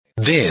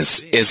This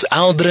is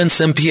Aldrin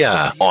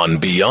Sampear on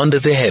Beyond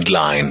the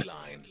Headline.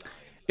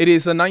 It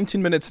is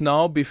 19 minutes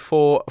now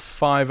before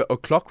 5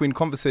 o'clock. We're in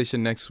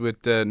conversation next with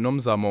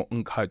Nomzamo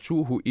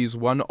Nkatshu, who is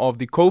one of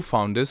the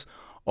co-founders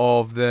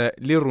of the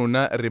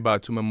Rona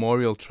Batho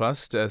Memorial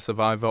Trust, a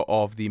survivor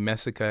of the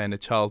massacre and a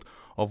child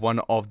of one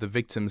of the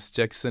victims,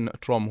 Jackson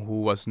Trom,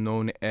 who was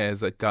known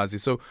as Gazi.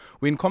 So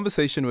we're in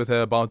conversation with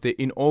her about the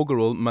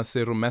inaugural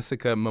Maseru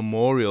Massacres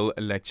Memorial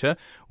Lecture,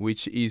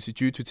 which is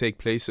due to take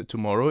place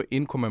tomorrow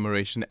in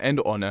commemoration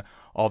and honor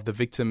of the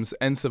victims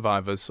and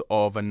survivors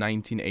of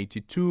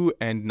 1982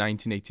 and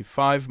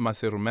 1985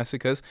 Maseru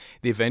massacres.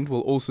 The event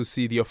will also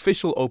see the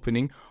official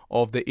opening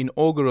of the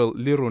inaugural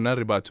Rona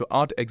Batho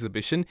art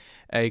exhibition,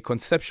 a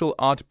conceptual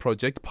art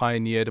project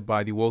pioneered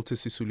by the Walter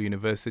Sisulu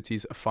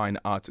University's fine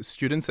arts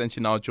students. And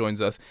she now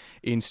joins us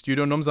in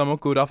studio. Nomzamo,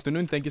 good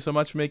afternoon. Thank you so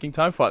much for making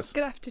time for us.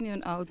 Good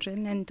afternoon,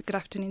 Aldrin, and good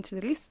afternoon to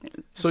the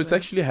listeners. So it's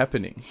actually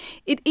happening.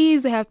 It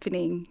is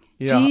happening.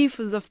 Yeah. Chief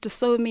was after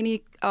so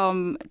many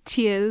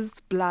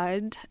tears,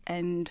 blood,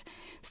 and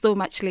so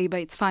much labor.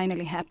 It's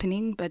finally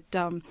happening. But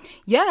and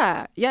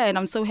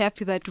I'm so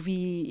happy that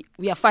we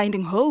are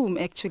finding home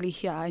actually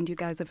here, and you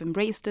guys have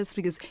embraced us,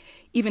 because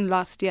even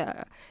last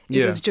year,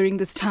 it was during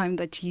this time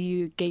that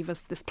you gave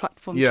us this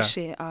platform to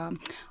share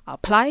our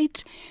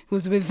plight. We're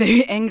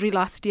very angry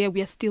last year.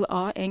 We still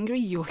are angry.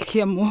 You'll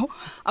hear more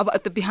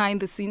about the behind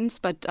the scenes,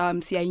 but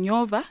it's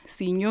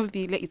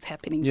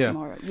happening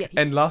tomorrow. Yeah.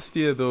 And last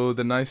year, though,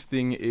 the nice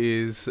thing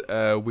is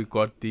we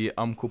got the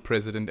AMCU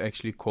president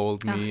actually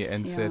called me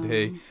and said,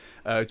 hey,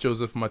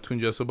 Joseph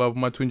Matunja. So Babu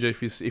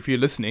Matunja, if you're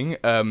listening,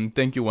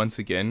 thank you once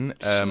again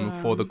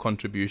for the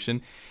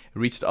contribution.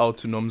 Reached out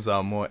to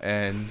Nomzamo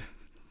and...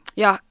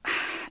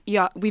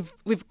 Yeah,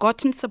 we've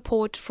gotten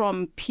support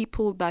from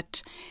people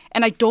that,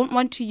 and I don't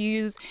want to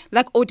use,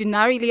 like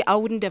ordinarily I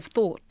wouldn't have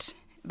thought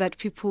that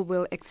people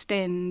will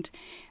extend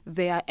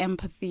their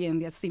empathy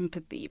and their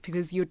sympathy,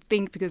 because you'd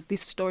think, because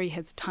this story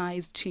has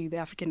ties to the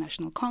African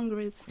National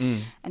Congress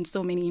and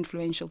so many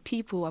influential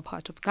people who are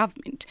part of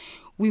government,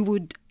 we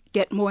would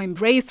get more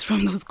embrace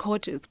from those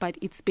quarters, but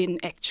it's been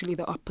actually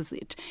the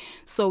opposite.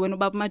 So when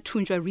Babu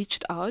Matunja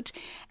reached out,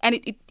 and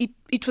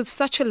it was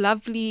such a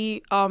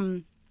lovely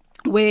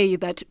way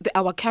that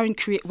our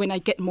current when I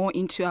get more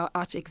into our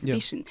art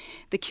exhibition,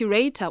 the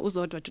curator,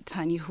 Uzodwa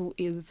Tutani, who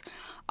is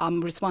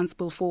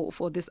responsible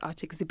for this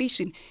art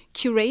exhibition,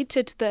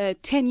 curated the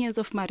 10 Years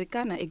of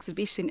Marikana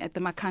exhibition at the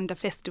Makanda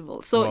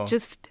Festival. So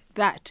just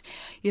that,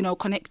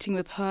 connecting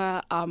with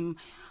her in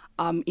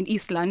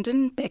East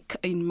London back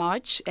in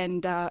March,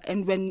 and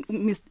when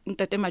Ms.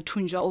 Ntate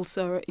Matunja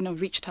also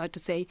reached out to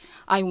say,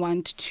 I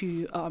want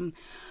to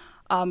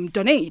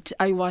donate,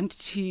 I want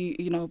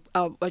to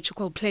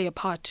play a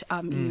part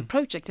in the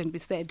project, and we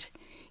said,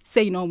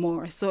 say no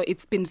more. So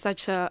it's been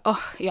such a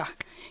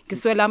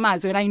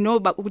when I know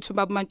about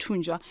Babu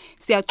Matunja,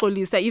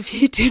 if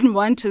he didn't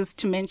want us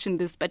to mention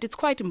this, but it's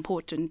quite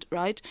important,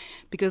 right?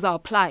 Because our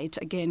plight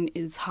again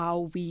is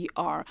how we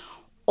are.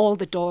 All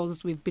the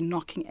doors we've been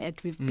knocking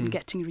at, we've been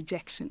getting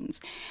rejections.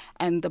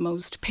 And the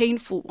most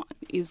painful one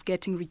is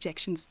getting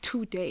rejections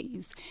 2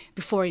 days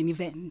before an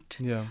event,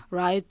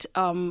 right?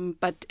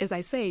 But as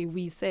I say,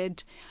 we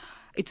said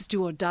it's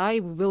do or die.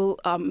 We will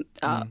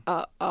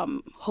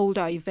hold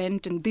our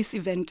event, and this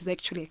event is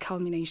actually a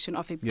culmination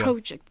of a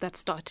project that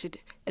started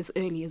as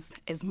early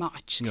as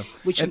March.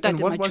 Which and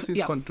what was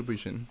his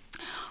contribution?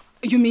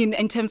 You mean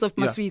in terms of,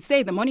 must we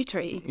say, the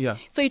monetary? Yeah.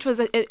 So it was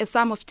a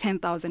sum of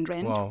 10,000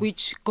 rand,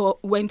 which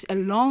went a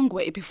long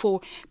way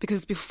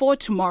because before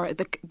tomorrow,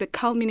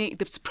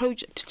 this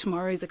project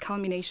tomorrow is a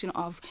culmination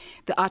of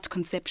the art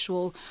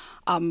conceptual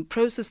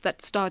process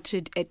that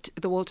started at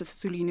the Walter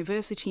Sisulu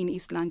University in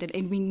East London,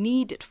 and we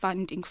needed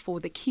funding for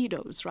the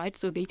kiddos, right?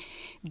 So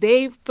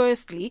they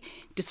firstly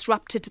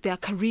disrupted their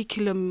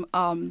curriculum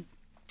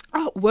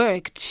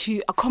work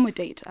to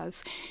accommodate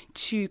us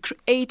to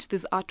create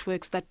these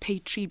artworks that pay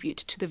tribute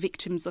to the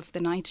victims of the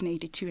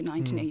 1982 and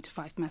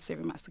 1985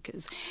 Maseru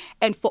massacres.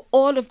 And for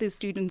all of the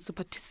students who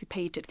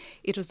participated,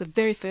 it was the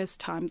very first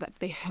time that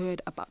they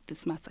heard about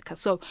this massacre.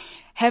 So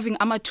having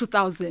AMA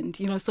 2000,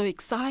 so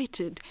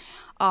excited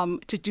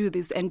to do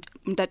this, and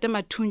Ntate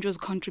Matunja's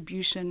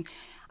contribution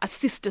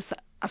assisted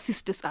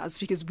us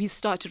because we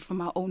started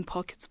from our own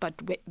pockets, but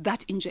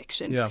that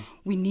injection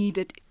we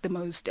needed the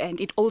most.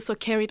 And it also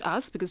carried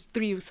us, because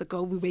 3 years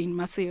ago we were in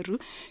Maseru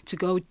to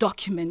go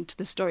document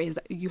the stories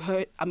that you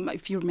heard.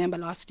 If you remember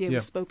last year, we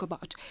spoke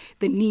about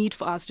the need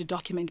for us to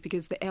document,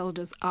 because the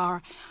elders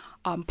are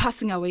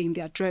passing away in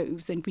their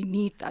droves, and we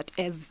need that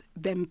as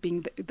them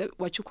being the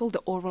what you call the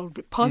oral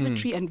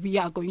repository, and we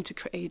are going to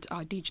create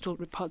our digital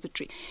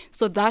repository.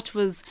 So that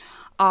was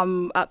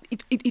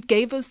it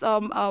gave us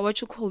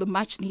what you call the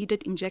much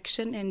needed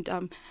injection, and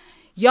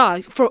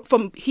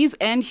from his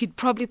end, he'd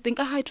probably think,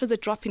 it was a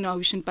drop in the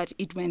ocean, but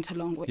it went a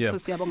long way. Yeah.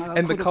 So,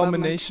 and the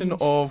culmination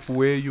of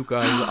where you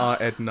guys are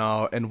at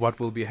now and what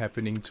will be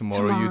happening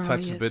tomorrow, you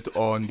touched a bit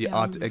on the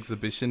art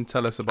exhibition.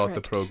 Tell us about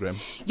the program.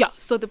 Yeah,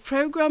 so the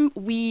program,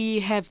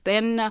 we have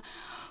then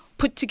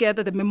put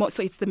together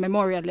so it's the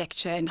memorial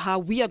lecture, and how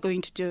we are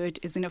going to do it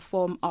is in a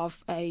form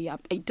of a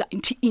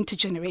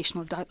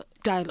intergenerational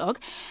dialogue.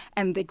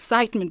 And the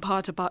excitement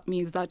part about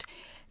me is that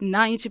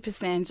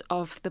 90%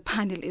 of the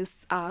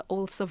panelists are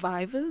all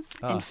survivors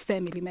and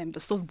family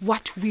members. So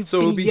what we've been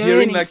we'll be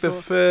hearing like the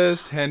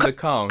first-hand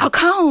account,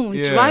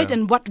 right?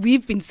 And what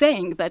we've been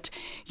saying that,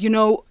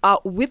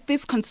 with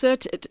this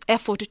concerted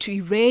effort to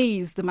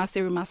erase the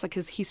Maseru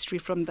Massacres history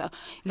from the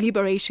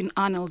liberation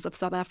annals of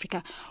South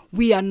Africa,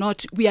 we are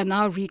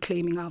now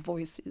reclaiming our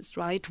voices,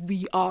 right?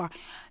 We are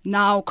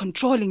now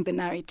controlling the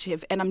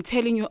narrative. And I'm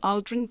telling you,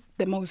 Aldrin,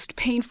 the most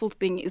painful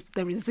thing is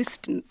the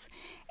resistance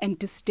and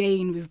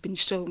disdain we've been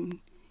shown,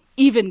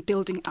 even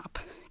building up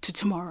to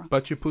tomorrow.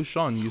 But you push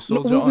on, you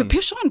soldier on. We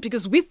push on,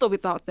 because with or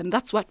without them,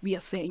 that's what we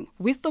are saying.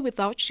 With or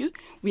without you,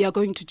 we are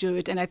going to do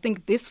it. And I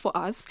think this for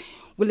us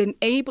will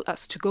enable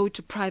us to go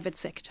to private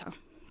sector,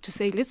 to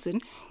say,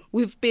 listen,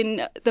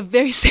 the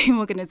very same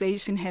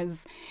organization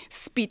has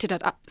speeded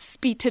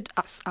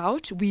us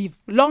out. We've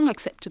long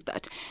accepted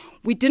that.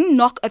 We didn't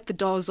knock at the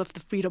doors of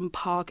the Freedom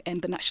Park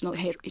and the National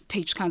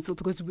Heritage Council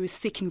because we were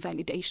seeking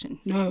validation.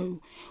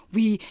 No,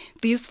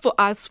 this for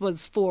us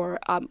was for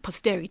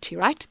posterity,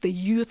 right? The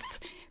youth,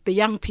 the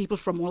young people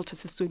from Walter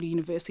Sisulu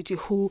University,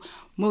 who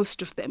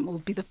most of them will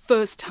be the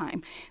first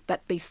time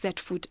that they set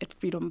foot at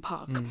Freedom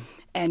Park.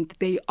 And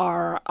they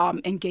are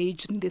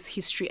engaged in this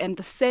history. And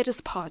the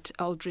saddest part,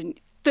 Aldrin,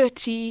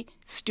 30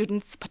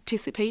 students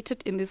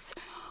participated in this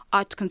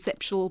art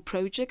conceptual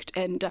project.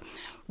 And,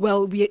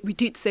 we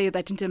did say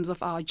that in terms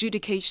of our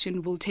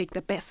adjudication, we'll take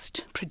the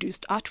best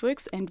produced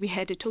artworks, and we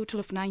had a total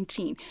of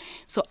 19.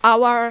 So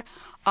our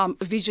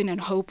vision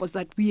and hope was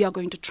that we are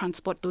going to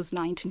transport those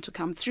 19 to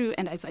come through.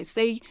 And as I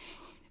say,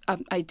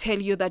 I tell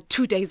you that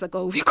 2 days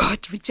ago we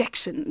got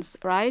rejections,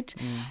 right?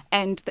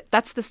 And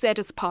that's the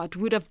saddest part.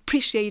 We would have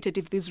appreciated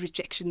if these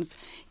rejections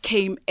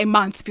came a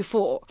month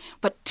before.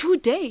 But 2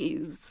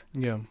 days.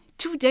 Yeah.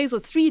 2 days or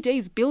 3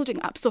 days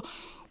building up. So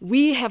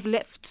we have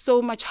left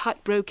so much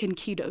heartbroken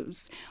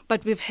kiddos.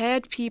 But we've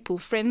had people,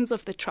 friends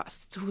of the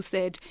trust, who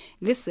said,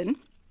 listen,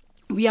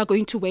 we are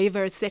going to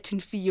waiver a certain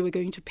fee you are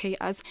going to pay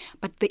us,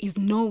 but there is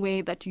no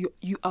way that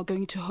you are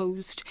going to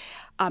host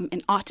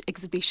an art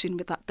exhibition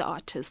without the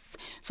artists.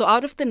 So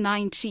out of the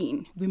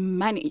 19, we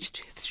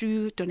managed,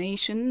 through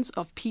donations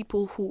of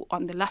people who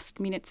on the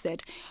last minute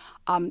said,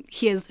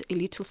 here's a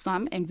little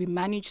sum, and we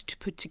managed to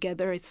put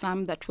together a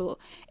sum that will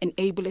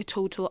enable a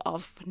total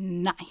of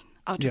 9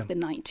 out of the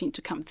 19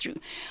 to come through.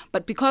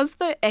 But because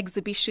the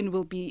exhibition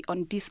will be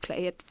on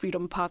display at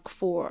Freedom Park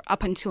for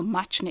up until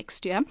March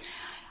next year,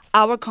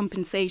 our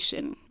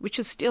compensation, which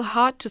is still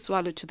hard to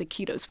swallow to the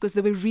kiddos because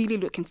they were really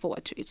looking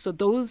forward to it. So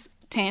those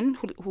 10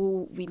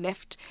 who we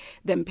left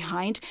them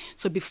behind.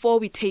 So before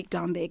we take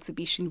down the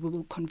exhibition, we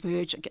will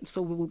converge again.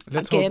 So we will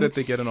Let's hope that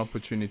they get an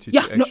opportunity to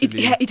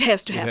actually... it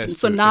has to happen.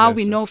 So now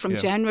we know from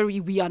January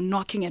we are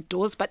knocking at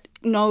doors. But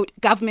no,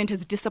 government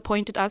has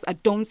disappointed us. I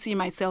don't see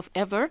myself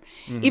ever,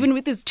 even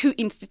with these 2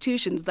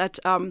 institutions that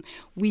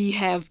we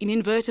have, in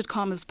inverted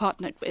commas,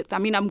 partnered with. I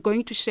mean, I'm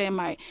going to share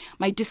my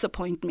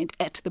disappointment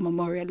at the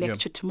Memorial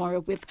Lecture tomorrow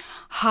with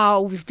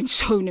how we've been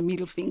shown a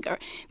middle finger.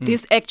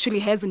 This actually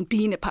hasn't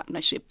been a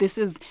partnership.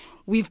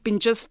 We've been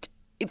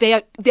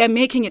they're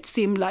making it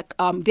seem like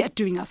they're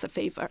doing us a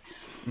favor.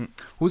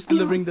 Who's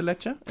delivering the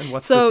lecture, and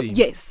what's the theme?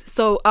 Yes,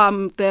 so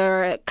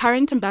the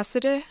current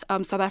ambassador,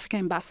 South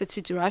African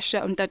ambassador to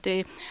Russia,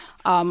 Ntate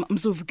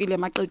Mzuvukile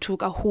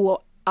Maqethuka, who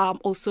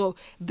also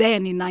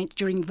then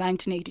during the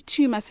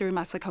 1982 Maseru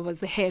Massacre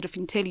was the head of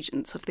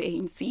intelligence of the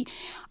ANC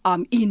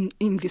in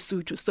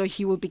Lesotho. So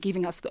he will be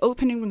giving us the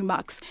opening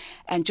remarks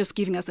and just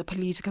giving us a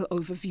political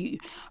overview,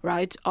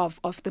 right, of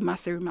the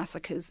Maseru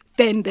Massacres.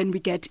 Then we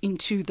get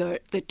into the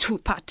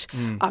 2-part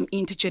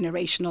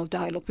intergenerational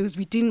dialogue, because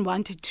we didn't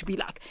want it to be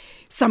like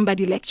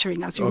somebody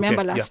lecturing us. You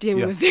remember last year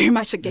we were very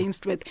much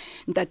against with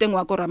Ntate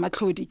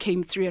Ramatlhodi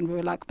came through, and we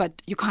were like,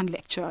 but you can't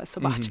lecture us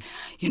about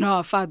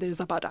our fathers,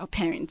 about our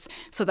parents.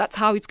 So that's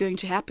how it's going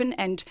to happen.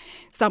 And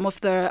some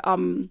of the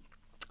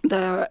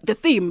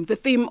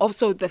theme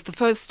also, the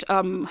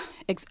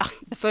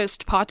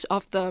first part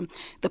of the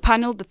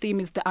panel, the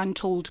theme is the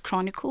untold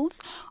chronicles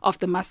of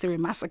the Maseru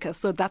Massacre.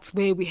 So that's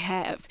where we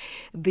have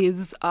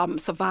these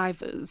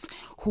survivors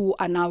who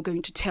are now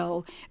going to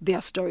tell their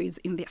stories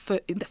in the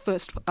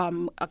first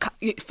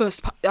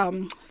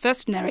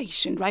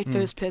narration, right?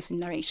 First person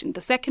narration.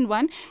 The second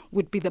one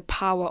would be the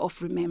power of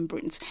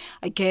remembrance.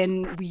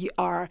 Again, we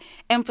are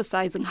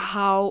emphasizing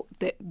how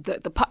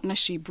the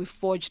partnership we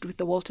forged with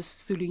the Walter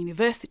Sisulu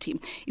University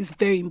is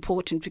very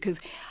important, because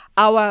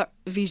our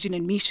vision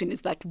and mission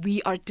is that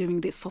we are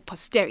doing this for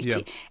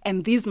posterity.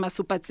 And these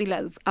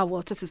Masupatsilas, our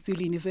Walter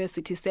Sisulu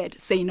University said,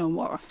 say no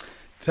more.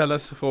 tell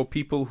us, for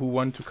people who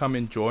want to come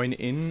and join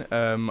in,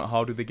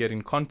 how do they get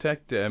in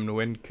contact?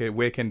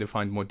 Where can they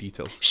find more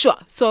details? Sure.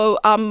 So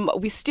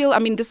we still,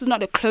 this is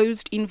not a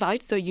closed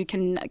invite, so you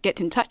can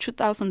get in touch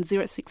with us on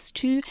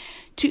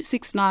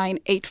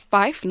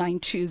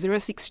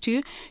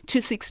 062-269-8592,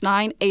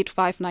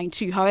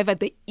 062-269-8592. However,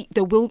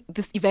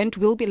 this event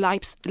will be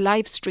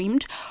live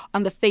streamed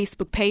on the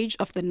Facebook page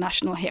of the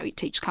National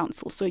Heritage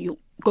Council. So you'll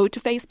go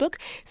to Facebook,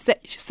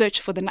 search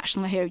for the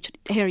National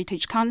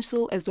Heritage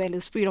Council as well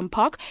as Freedom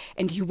Park,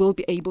 and you will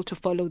be able to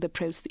follow the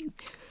proceedings.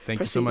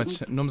 Thank you so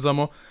much,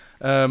 Nomzamo.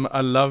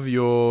 I love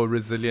your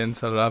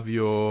resilience. I love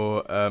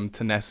your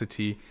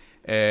tenacity.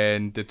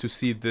 And to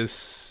see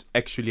this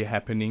actually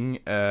happening,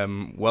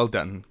 well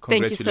done. Congratulations.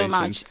 Thank you so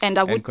much. And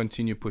I would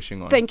continue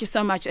pushing on. Thank you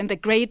so much. And the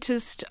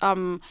greatest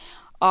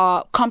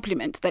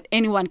compliment that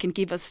anyone can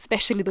give us,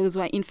 especially those who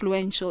are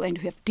influential and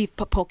who have deep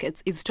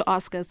pockets, is to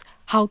ask us,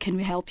 how can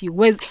we help you?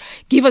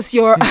 Give us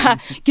your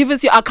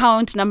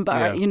account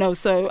number. Yeah.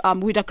 So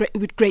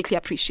we'd greatly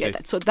appreciate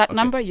that. So that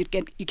number you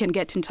can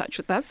get in touch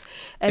with us,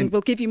 and we'll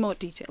give you more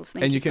details.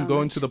 Thank you. And you can go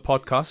much. into the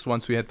podcast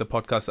once we had the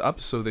podcast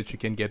up, so that you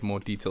can get more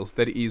details.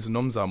 That is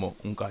Nomzamo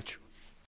Nkatshu.